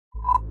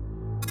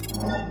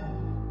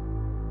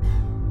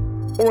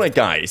Alright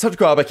guys,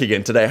 TacticalRab back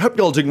again today. I hope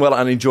you're all doing well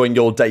and enjoying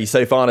your day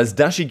so far. And as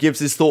Dashy gives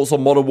his thoughts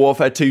on Modern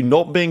Warfare 2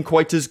 not being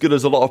quite as good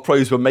as a lot of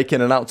pros were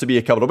making it out to be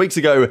a couple of weeks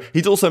ago,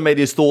 he's also made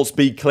his thoughts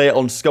be clear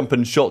on Scump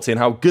and Shotzzy and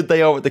how good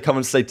they are at the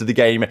current state of the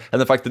game,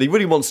 and the fact that he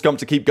really wants Scump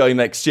to keep going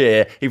next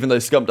year, even though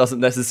Scump doesn't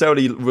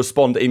necessarily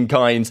respond in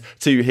kind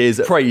to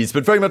his praise.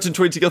 But very much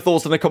enjoying your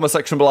thoughts in the comment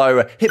section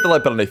below. Hit the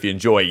like button if you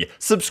enjoy.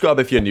 Subscribe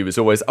if you're new as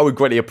always. I would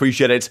greatly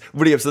appreciate it.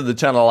 Really upset the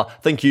channel.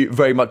 Thank you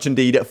very much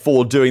indeed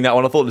for doing that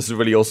one. I thought this was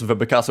really awesome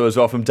from Picasso as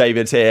well, from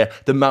David here,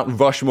 the Mount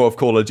Rushmore of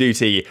Call of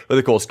Duty, with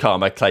of course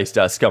Karma,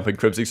 Clayster, Scump and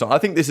Crimsix. I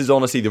think this is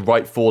honestly the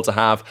right four to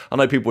have. I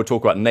know people would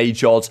talk about nade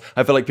shots.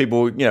 I feel like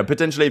people, you know,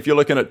 potentially if you're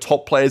looking at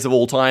top players of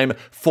all time,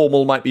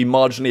 Formal might be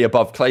marginally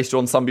above Clayster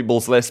on some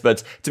people's list,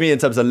 but to me in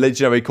terms of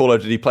legendary Call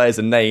of Duty players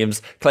and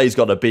names, Clay's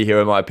got to be here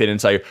in my opinion,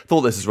 so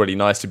thought this is really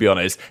nice to be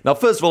honest. Now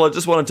first of all, I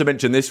just wanted to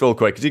mention this real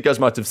quick, because you guys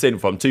might have seen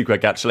from Too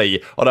Quick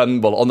actually,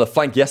 on the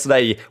flank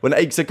yesterday, when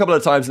Aix a couple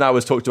of times now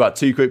has talked about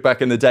Too Quick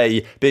back in the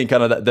day, being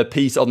kind of the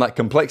piece on that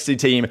complexity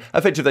team.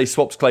 Effectively they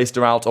swapped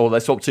Clayster out, or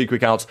they swapped Too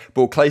Quick out,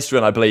 brought Clayster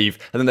in I believe,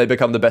 and then they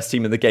become the best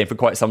team in the game for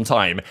quite some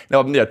time.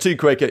 Now yeah, Too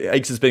Quick,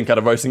 Aix has been kind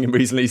of roasting him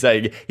recently,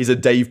 saying he's a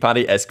Dave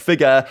Paddy-esque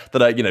figure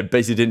that you know,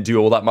 basically didn't do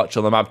all that much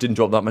on the map, didn't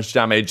drop that much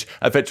damage,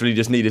 effectively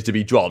just needed to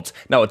be dropped.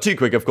 Now Too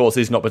Quick of course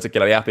is not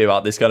particularly happy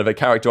about this kind of a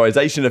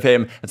characterization of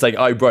him, and saying,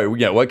 oh bro,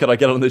 you know, where can I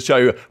get on the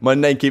show? My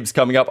name keeps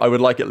coming up, I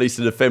would like at least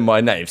to defend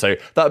my name. So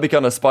that would be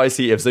kind of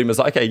spicy if Zoom was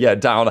like, okay, yeah,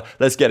 down,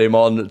 let's get him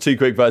on. Too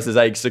Quick versus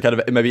Aix to kind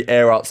of maybe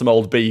air out some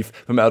old beef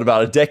from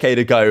about a decade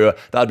ago.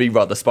 That'd be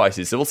rather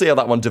spicy, so we'll see how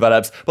that one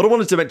develops. But I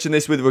wanted to mention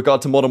this with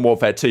regard to Modern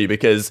Warfare 2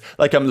 because,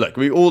 like, look,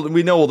 we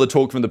know all the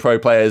talk from the pro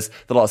players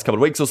the last couple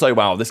of weeks or so.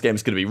 Wow, this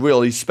game's going to be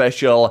really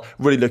special,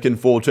 really looking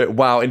forward to it.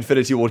 Wow,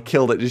 Infinity Ward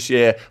killed it this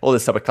year, all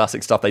this type of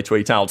classic stuff they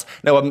tweet out.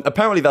 Now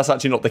apparently that's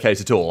actually not the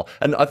case at all,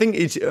 and I think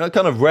it's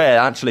kind of rare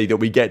actually that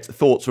we get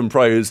thoughts from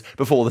pros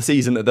before the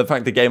season that the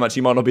fact the game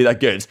actually might not be that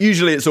good.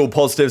 Usually it's all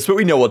positives, but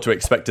we know what to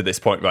expect at this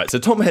point, right? So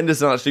Tom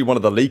Henderson, actually one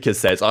of the leakers,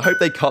 says, I hope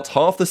they cut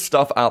half the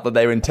stuff out that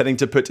they're intending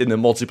to put in the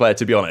multiplayer,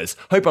 to be honest.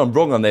 Hope I'm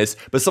wrong on this,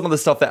 but some of the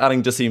stuff they're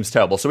adding just seems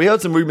terrible. So we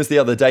heard some rumors the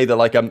other day that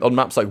like on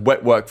maps like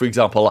Wetwork, for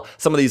example,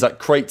 some of these like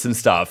crates and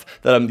stuff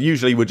that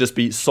usually would just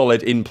be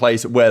solid in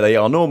place where they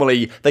are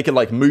normally. They can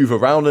like move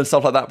around and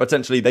stuff like that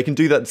potentially. They can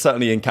do that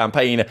certainly in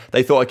campaign.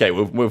 They thought, okay,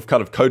 we've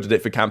kind of coded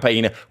it for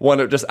campaign, why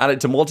not just add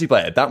it to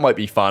multiplayer? That might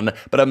be fun,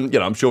 but you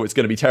know, I'm sure it's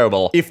going to be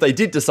terrible if they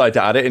did decide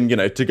to add it. And you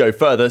know, to go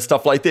further,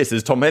 stuff like this,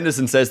 as Tom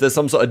Henderson says, there's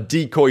some sort of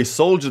decoy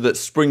soldier that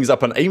springs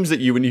up and aims at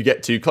you when you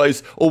get too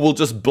close, or will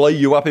just blow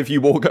you up if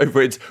you walk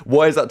over it.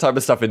 Why is that type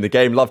of stuff in the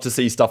game? Love to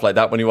see stuff like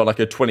that when you want like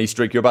a 20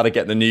 streak, you're about to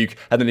get the nuke,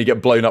 and then you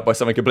get blown up by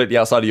something completely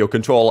outside of your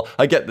control.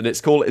 I get that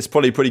it's cool, it's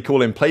probably pretty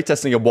cool in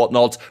playtesting and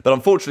whatnot, but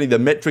unfortunately the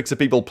metrics of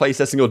people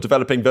playtesting or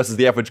developing versus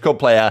the average COD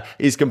player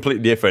is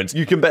completely different.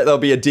 You can bet there'll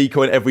be a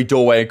decoy in every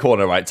doorway and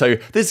corner, right? So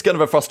this is kind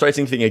of a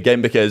frustrating thing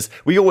again, because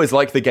we always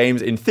like the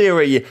games in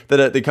theory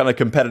that the kind of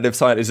competitive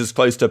side is as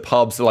close to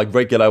pubs, like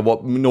regular,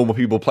 what normal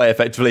people play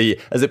effectively,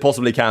 as it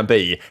possibly can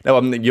be. Now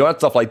you add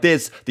stuff like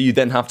this that you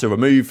then have to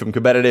remove from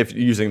competitive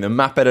using the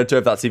map editor,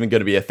 if that's even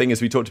going to be a thing,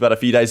 as we talked about a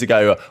few days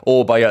ago,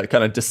 or by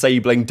kind of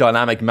disabling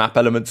dynamic map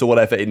elements or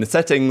whatever in the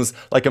settings.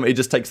 Like it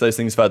just takes those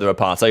things further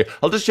apart. So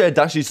I'll just share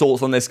Dashy's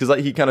thoughts on this, because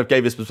like, he kind of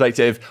gave his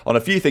perspective on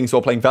a few things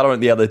while playing Valorant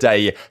the other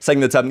day, saying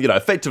that you know,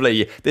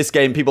 effectively this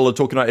game, people are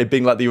talking about it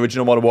being like the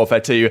original Modern Warfare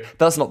 2.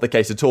 That's not the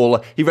case at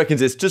all. He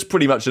reckons it's just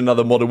pretty much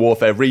another Modern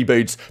Warfare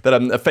reboot that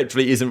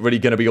effectively isn't really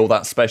going to be all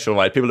that special,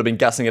 right? People have been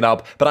gassing it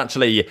up, but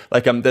actually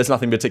like there's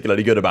nothing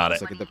particularly good about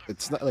it.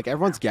 It's not like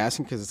everyone's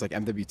gassing because it's like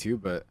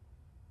MW2, but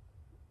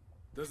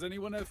does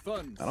anyone have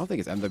fun? I don't think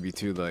it's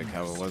MW2 like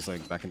how it was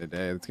like back in the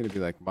day. It's gonna be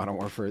like Modern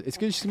Warfare. It's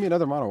just gonna be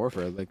another Modern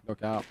Warfare, like no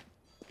doubt.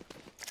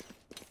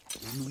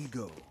 In we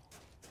go.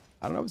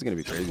 I don't know if it's gonna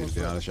be crazy, to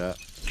be honest, chat.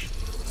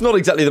 Not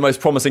exactly the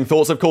most promising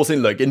thoughts, of course.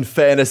 In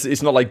fairness,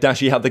 it's not like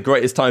Dashy had the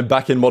greatest time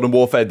back in Modern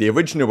Warfare the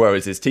original,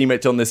 whereas his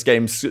teammates on this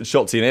game,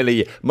 Shotzzy and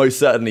Illy, most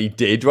certainly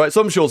did, right?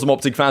 So I'm sure some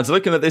Optic fans are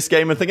looking at this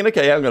game and thinking,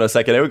 okay, hang on a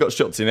second here, we've got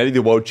Shotzzy and Illy,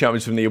 the world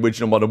champions from the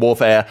original Modern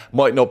Warfare.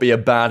 Might not be a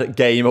bad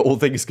game, all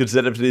things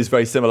considered. It is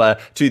very similar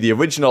to the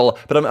original,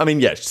 but I mean,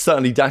 yeah,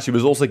 certainly Dashy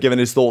was also giving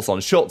his thoughts on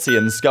Shotzzy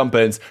and Scump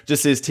and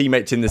just his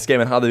teammates in this game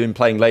and how they've been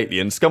playing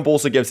lately. And Scump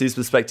also gives his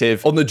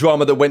perspective on the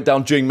drama that went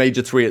down during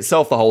Major 3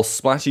 itself, the whole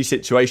splashy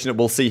situation that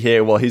we'll see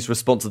here, well, his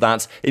response to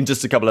that in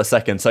just a couple of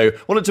seconds. So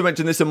wanted to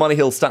mention this in Money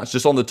Hill stats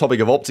just on the topic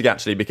of Optic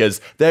actually, because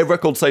their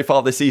record so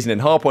far this season in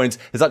hardpoints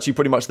is actually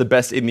pretty much the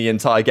best in the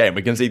entire game.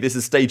 We can see this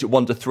is stage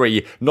 1 to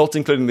 3, not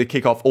including the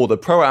kickoff or the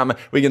pro-am.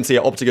 We can see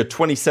Optic are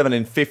 27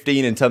 and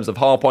 15 in terms of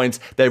hardpoints.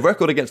 Their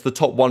record against the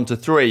top 1 to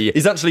 3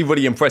 is actually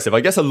really impressive. I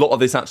guess a lot of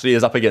this actually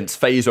is up against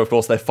FaZe, or of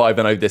course they're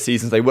 5-0 this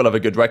season, so they will have a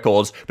good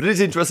record. But it is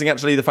interesting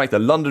actually the fact that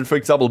London, for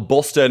example,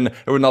 Boston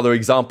are another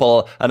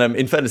example, and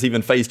in fairness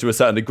even FaZe to a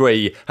certain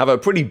degree, have a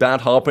pretty pretty bad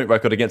hardpoint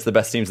record against the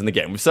best teams in the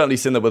game. We've certainly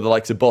seen that with the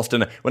likes of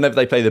Boston. Whenever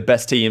they play the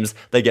best teams,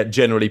 they get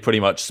generally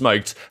pretty much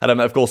smoked. And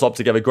of course,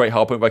 Optic have a great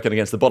hardpoint record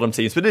against the bottom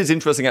teams. But it is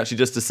interesting actually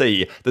just to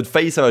see that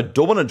FaZe have a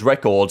dominant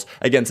record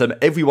against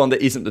everyone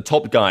that isn't the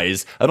top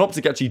guys. And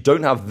Optic actually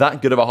don't have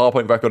that good of a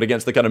hardpoint record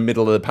against the kind of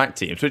middle of the pack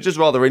teams, which is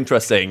rather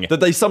interesting that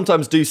they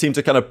sometimes do seem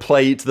to kind of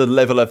play to the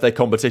level of their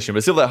competition.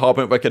 But still, their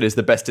hardpoint record is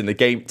the best in the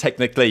game,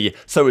 technically.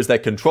 So is their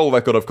control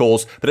record, of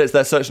course. But it's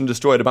their search and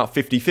destroy at about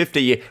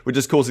 50-50, which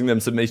is causing them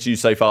some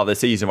issues so far this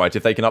season, right?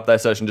 If they can up their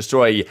search and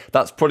destroy,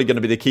 that's probably going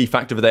to be the key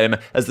factor for them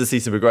as the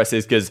season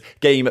progresses, because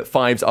game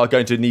 5s are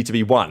going to need to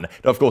be won.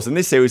 Now, of course, in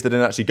this series, they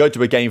didn't actually go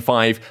to a game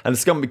 5, and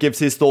Scump gives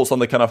his thoughts on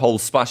the kind of whole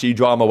splashy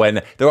drama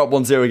when they're up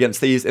 1-0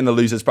 against Thieves in the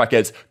losers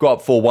bracket, go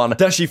up 4-1.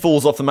 Dashy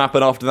falls off the map,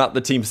 and after that,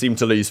 the team seemed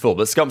to lose full.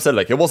 But Scump said,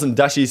 look, it wasn't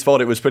Dashy's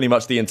fault, it was pretty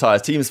much the entire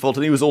team's fault,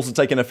 and he was also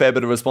taking a fair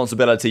bit of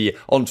responsibility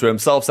onto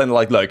himself, saying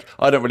like, look,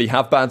 I don't really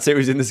have bad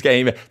series in this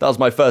game. That was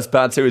my first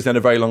bad series in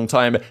a very long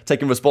time.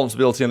 Taking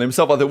responsibility on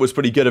himself, I thought was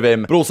pretty good of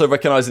him, but also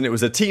recognizing it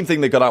was a team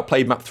thing that got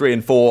outplayed map 3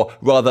 and 4,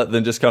 rather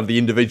than just kind of the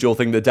individual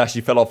thing that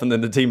Dashy fell off and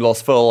then the team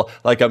lost full.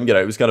 Like, you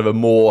know, it was kind of a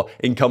more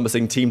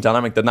encompassing team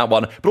dynamic than that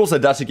one. But also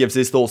Dashy gives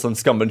his thoughts on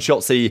Scump and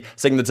Shotzzy,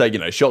 saying that, you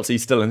know,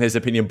 Shotzzy's still, in his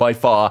opinion, by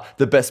far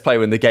the best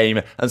player in the game,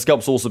 and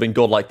Scump's also been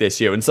godlike this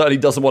year, and certainly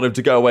doesn't want him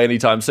to go away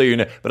anytime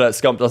soon, but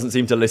Scump doesn't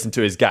seem to listen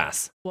to his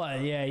gas.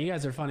 Well, yeah, you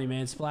guys are funny,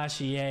 man.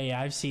 Splashy, yeah,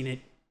 I've seen it.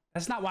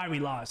 That's not why we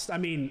lost. I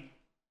mean,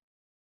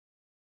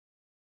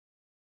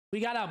 we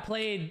got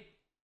outplayed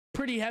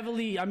pretty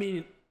heavily. I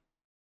mean,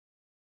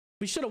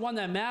 we should have won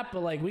that map,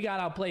 but like we got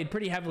outplayed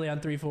pretty heavily on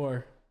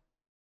 3-4.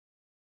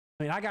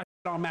 I mean, I got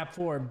on map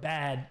 4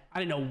 bad. I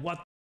didn't know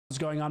what was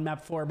going on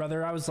map 4,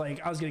 brother. I was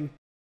getting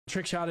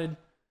trick shotted.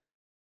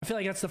 I feel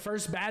like that's the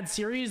first bad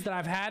series that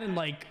I've had in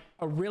like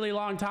a really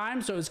long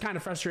time, so it's kind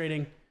of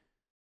frustrating.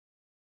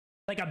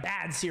 Like a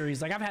bad series.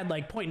 Like I've had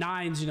like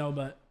 0.9s, you know,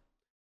 but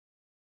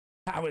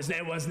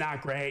it was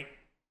not great.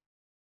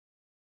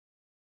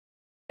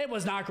 It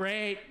was not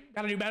great.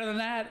 Gotta do better than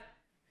that.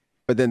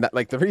 But then, that,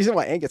 like, the reason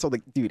why Ant gets all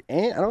like, dude,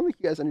 Ant, I don't think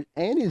you guys understand.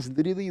 Ant is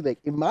literally, like,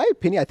 in my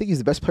opinion, I think he's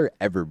the best player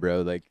ever,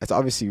 bro. Like, that's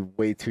obviously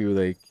way too,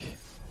 like,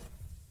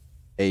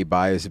 A,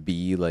 biased,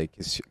 B, like,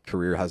 his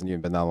career hasn't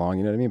even been that long,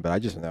 you know what I mean? But I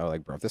just know,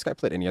 like, bro, if this guy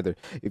played any other,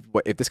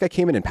 if this guy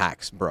came in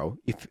packs, bro,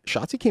 if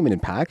Shotzzy came in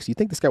packs, you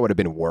think this guy would have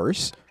been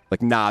worse?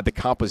 Like, nah, the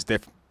comp was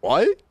different.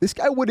 What? This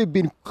guy would have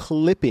been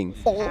clipping.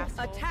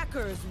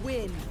 Attackers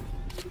win.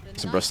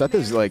 So, bro, Seth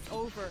is, like,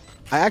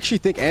 I actually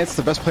think Ant's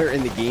the best player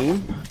in the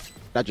game.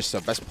 Not just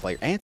the best player.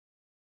 Ant,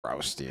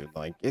 gross, dude.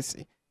 Like, it's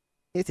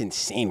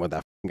insane what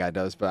that guy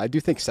does. But I do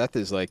think Seth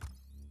is, like,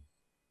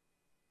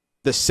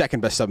 the second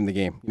best sub in the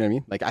game. You know what I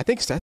mean? Like, I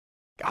think Seth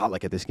got,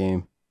 like, at this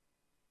game.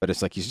 But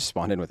it's like he's just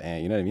spawned in with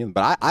Ant. You know what I mean?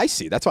 But I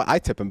see. That's why I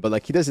tip him. But,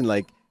 like, he doesn't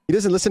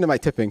listen to my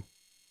tipping.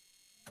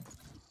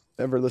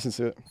 Never listens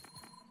to it.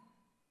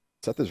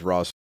 Seth is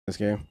raw in this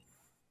game.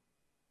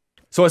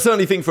 So I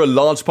certainly think for a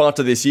large part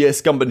of this year,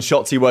 Scump and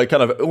Shotzzy were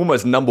kind of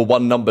almost number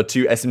 1, number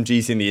 2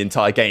 SMGs in the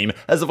entire game.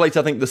 As of late,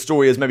 I think the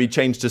story has maybe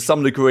changed to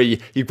some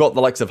degree. You've got the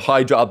likes of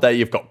Hydra up there,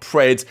 you've got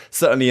Pred,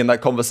 certainly in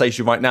that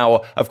conversation right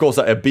now. Of course,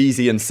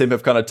 aBeZy and Simp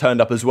have kind of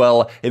turned up as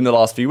well in the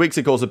last few weeks.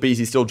 Of course,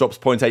 aBeZy still drops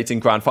 0.8 in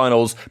Grand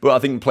Finals, but I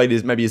think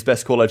played maybe his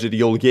best call edge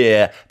all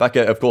year back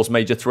at, of course,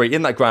 Major 3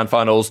 in that Grand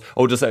Finals,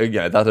 or just, you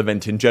know, that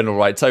event in general,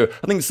 right? So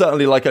I think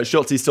certainly like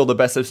Shotzzy's still the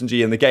best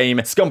SMG in the game.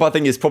 Scump, I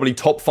think, is probably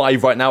top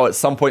 5 right now. At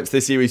some points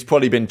this year, he's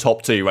probably been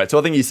top 2, right? So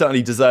I think he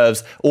certainly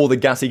deserves all the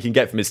gas he can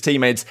get from his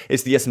teammates.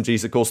 It's the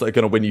SMGs, of course, that are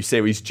going to win you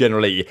series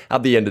generally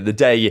at the end of the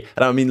day.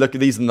 And I mean, look at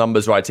these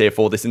numbers right here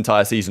for this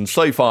entire season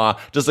so far.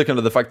 Just looking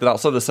at the fact that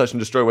outside of Search and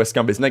Destroy, where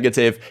Scump is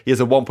negative, he has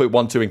a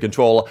 1.12 in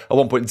control, a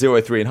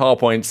 1.03 in hard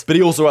points, but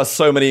he also has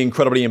so many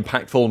incredibly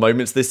impactful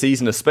moments this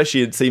season,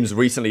 especially it seems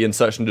recently in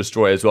Search and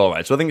Destroy as well,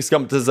 right? So I think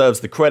Scump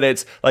deserves the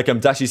credit. Like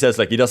Dashy says,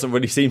 like, he doesn't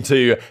really seem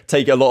to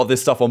take a lot of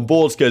this stuff on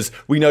board, because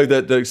we know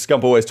that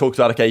Scump always talks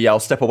about, okay, yeah,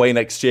 I'll step away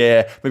next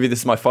year. Maybe this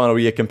is my final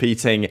year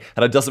competing,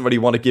 and I doesn't really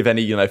want to give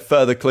any, you know,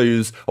 further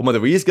clues on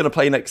whether he is going to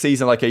play next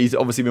season. Like, he's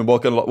obviously been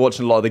watching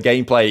a lot of the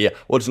gameplay,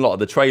 watching a lot of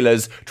the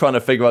trailers, trying to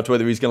figure out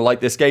whether he's going to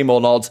like this game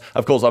or not.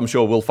 Of course, I'm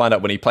sure we'll find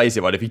out when he plays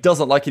it, right? If he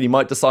doesn't like it, he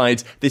might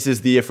decide this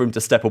is the year for him to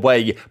step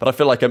away. But I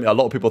feel like a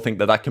lot of people think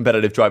that that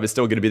competitive drive is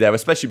still going to be there,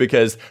 especially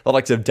because the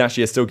likes of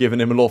Dashy are still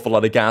giving him an awful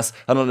lot of gas,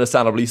 and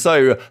understandably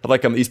so. But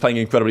like, he's playing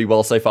incredibly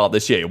well so far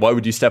this year. Why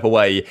would you step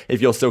away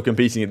if you're still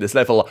competing at this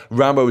level?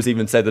 Rambo has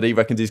even said that he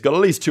reckons he's got at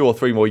least 2 or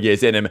 3 more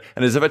years in him,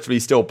 and is eventually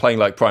still playing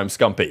like prime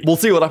Scumpy. We'll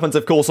see what happens,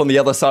 of course, on the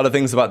other side of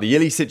things about the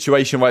Illy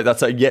situation, right?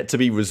 That's yet to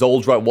be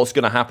resolved, right? What's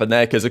going to happen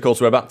there? Because, of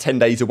course, we're about 10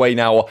 days away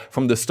now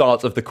from the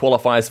start of the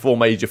qualifiers for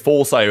Major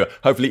 4, so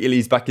hopefully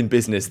Illy's back in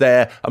business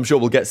there. I'm sure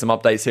we'll get some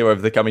updates here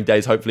over the coming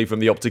days, hopefully from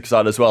the Optic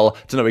side as well,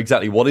 to know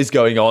exactly what is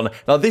going on.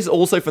 Now, this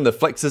also from the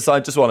Flexer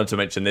side, just wanted to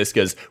mention this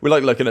because we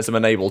like looking at some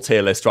enable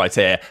tier list right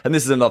here, and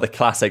this is another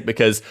classic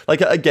because,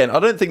 like, again, I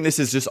don't think this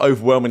is just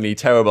overwhelmingly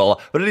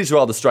terrible, but it is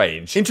rather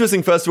strange.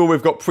 Interesting, first of all,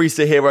 we've got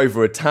Priestahh here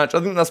over Attach.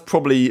 I think that's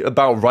probably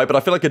about right, but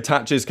I feel like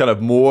Attach is kind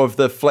of more of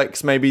the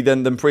flex maybe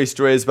than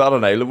Priestahh is, but I don't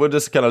know. We'll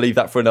just kind of leave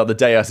that for another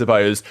day, I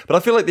suppose. But I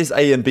feel like this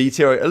A and B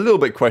tier are a little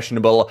bit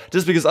questionable,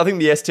 just because I think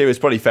the S tier is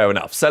probably fair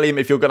enough. Cellium,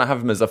 if you're going to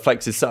have him as a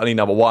flex, is certainly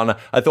number one.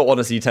 I thought,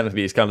 honestly,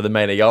 technically, he's kind of the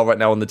main AR right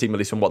now on the team, at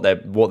least from what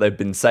they've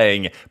been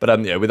saying. But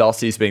you know, with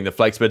Arcitys being the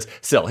flex, but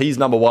still, he's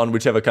number one,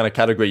 whichever kind of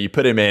category you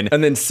put him in.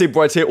 And then Simp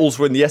right here,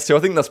 also in the S tier.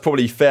 I think that's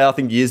probably fair. I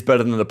think he is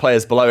better than the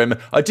players below him.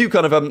 I do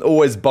kind of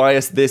always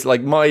bias this,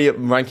 like my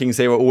rankings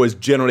here are always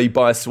generally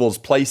biased towards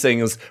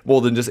placings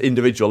more than just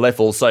individual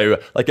levels.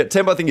 So like at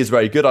Temp, I think is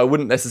very good. I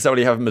wouldn't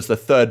necessarily have him as the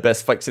third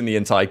best flex in the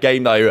entire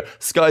game though.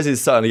 Skies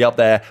is certainly up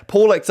there.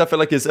 Paulx I feel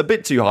like is a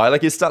bit too high.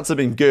 Like his stats have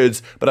been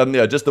good, but you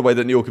know, just the way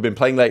that New York have been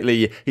playing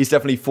lately, he's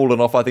definitely fallen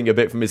off I think a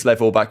bit from his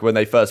level back when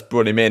they first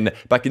brought him in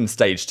back in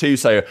stage 2.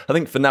 So I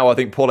think for now I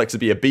think Paulx would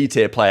be a B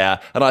tier player,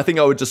 and I think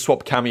I would just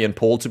swap Cammy and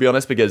Paul, to be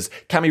honest, because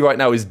Cammy right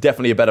now is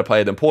definitely a better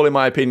player than Paul in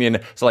my opinion.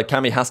 So like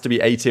Cammy has to be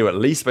A tier at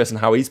least based on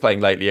how he's playing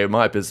lately, in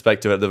my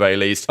perspective at the very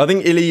least. I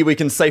think Illy we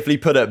can safely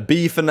put at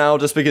B for now,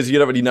 just because you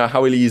don't really know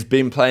how Illy's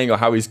been playing or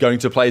how he's going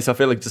to play, so I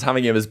feel like just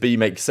having him as B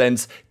makes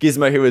sense.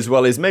 Gizmo here as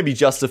well is maybe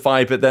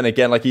justified, but then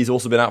again, like he's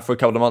also been out for a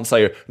couple of months,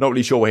 so not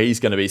really sure where he's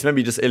going to be. So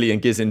maybe just Illy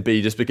and Giz in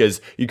B, just because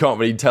you can't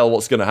really tell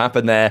what's going to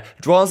happen there.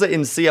 Drazah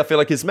in C, I feel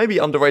like is maybe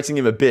underrating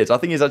him a bit. I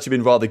think he's actually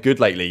been rather good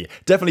lately.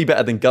 Definitely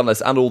better than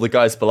Gunless and all the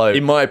guys below,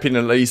 in my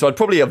opinion at least. So I'd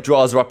probably have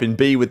Drazah up in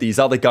B with these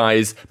other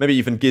guys. Maybe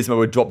even Gizmo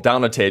would drop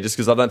down a tier, just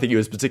because I don't think he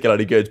was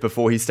particularly good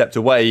before he stepped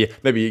away.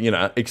 Maybe, you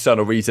know,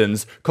 external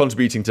reasons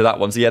contributing to that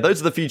one. So yeah,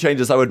 those are the few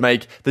changes I would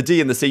make. The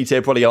D and the C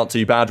tier probably aren't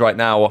too bad right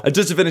now. And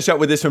just to finish up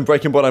with this from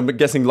Breaking Point, I'm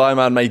guessing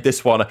Lyman made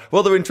this one.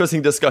 Rather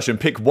interesting discussion.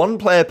 Pick one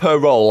player per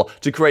role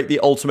to create the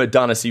ultimate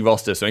dynasty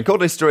roster. So in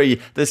COD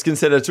history, there's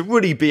considered to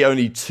really be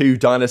only 2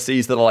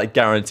 dynasties that are like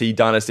guaranteed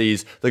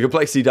dynasties. The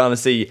Complexity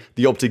Dynasty,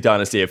 the Optic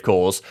Dynasty, of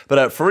course.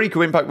 But for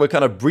Eco Impact, were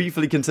kind of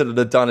briefly considered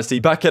a dynasty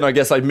back in, I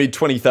guess, like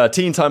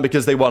mid-2013 time,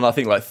 because they won, I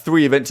think, like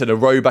 3 events in a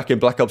row back in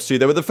Black Ops 2.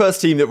 They were the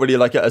first team that really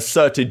like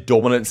asserted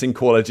dominance in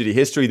Call of Duty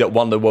history, that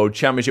won the World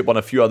Championship, won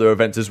a few other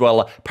events as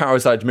well.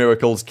 Parasite,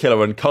 Miracles,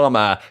 Killer, and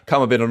Karma.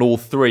 Karma been on all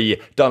 3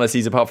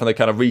 dynasties, apart from the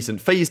kind of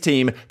recent FaZe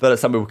team that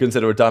some people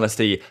consider a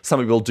dynasty. Some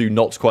people do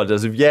not quite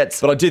as of yet.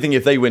 But I do think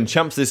if they win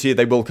champs this year,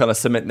 they will kind of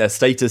cement their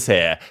status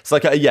here. It's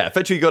like, yeah,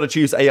 effectively you got to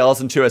choose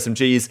ARs and 2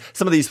 SMGs.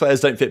 Some of these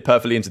players don't fit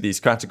perfectly into these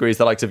categories.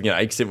 The likes of, you know,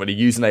 X didn't really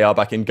use an AR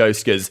back in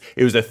Ghost because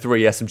it was a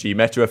 3 SMG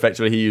meta.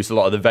 Effectively, he used a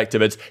lot of the Vector,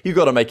 but you've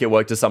got to make it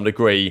work to some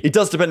degree. It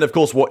does depend, of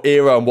course, what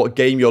era and what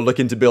game you're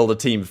looking to build a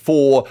team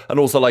for, and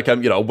also like,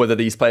 you know, whether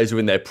these players are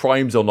in their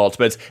primes or not.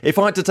 But if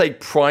I had to take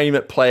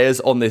prime players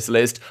on this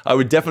list, I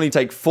would definitely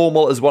take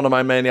Formal as one of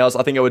my main ARs.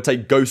 I think I would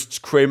take Ghost's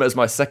Crim as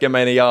my second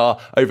main AR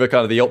over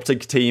kind of the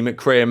Optic team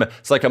Crim.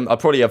 So like, I'd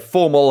probably have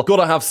Formal.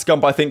 Gotta have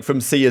Scump, I think,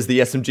 from C as the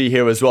SMG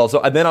here as well.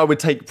 So, and then I would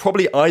take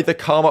probably either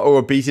Karma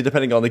or aBeZy,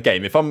 depending on the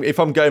game. If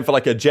I'm going for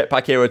like a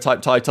Jetpack Hero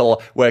type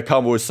title where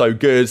Karma was so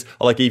good,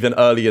 or like even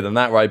earlier than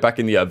that, right, back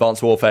in the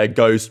Advanced Warfare,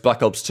 Ghost,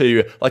 Black Ops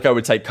 2, like I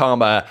would take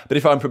Karma. But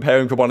if I'm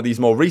preparing for one of these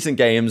more recent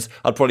games,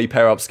 I'd probably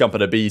pair up Scump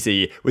and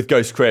aBeZy with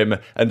Ghost Crim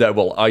and,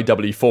 well,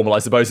 IW Formal, I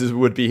suppose,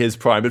 would be his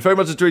prime. But very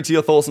much intrigued to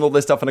your thoughts on all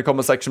this stuff in the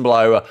comment section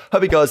below.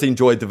 Hope you guys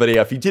enjoyed the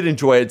video. If you did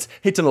enjoy it,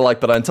 hit on the like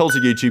button and tell us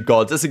your YouTube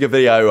gods it's a good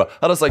video.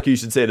 I just like you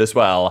should see it as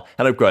well,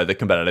 and help grow the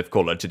competitive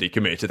Call of Duty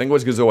community. Thank you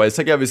guys as always.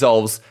 Take care of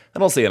yourselves,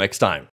 and I'll see you next time.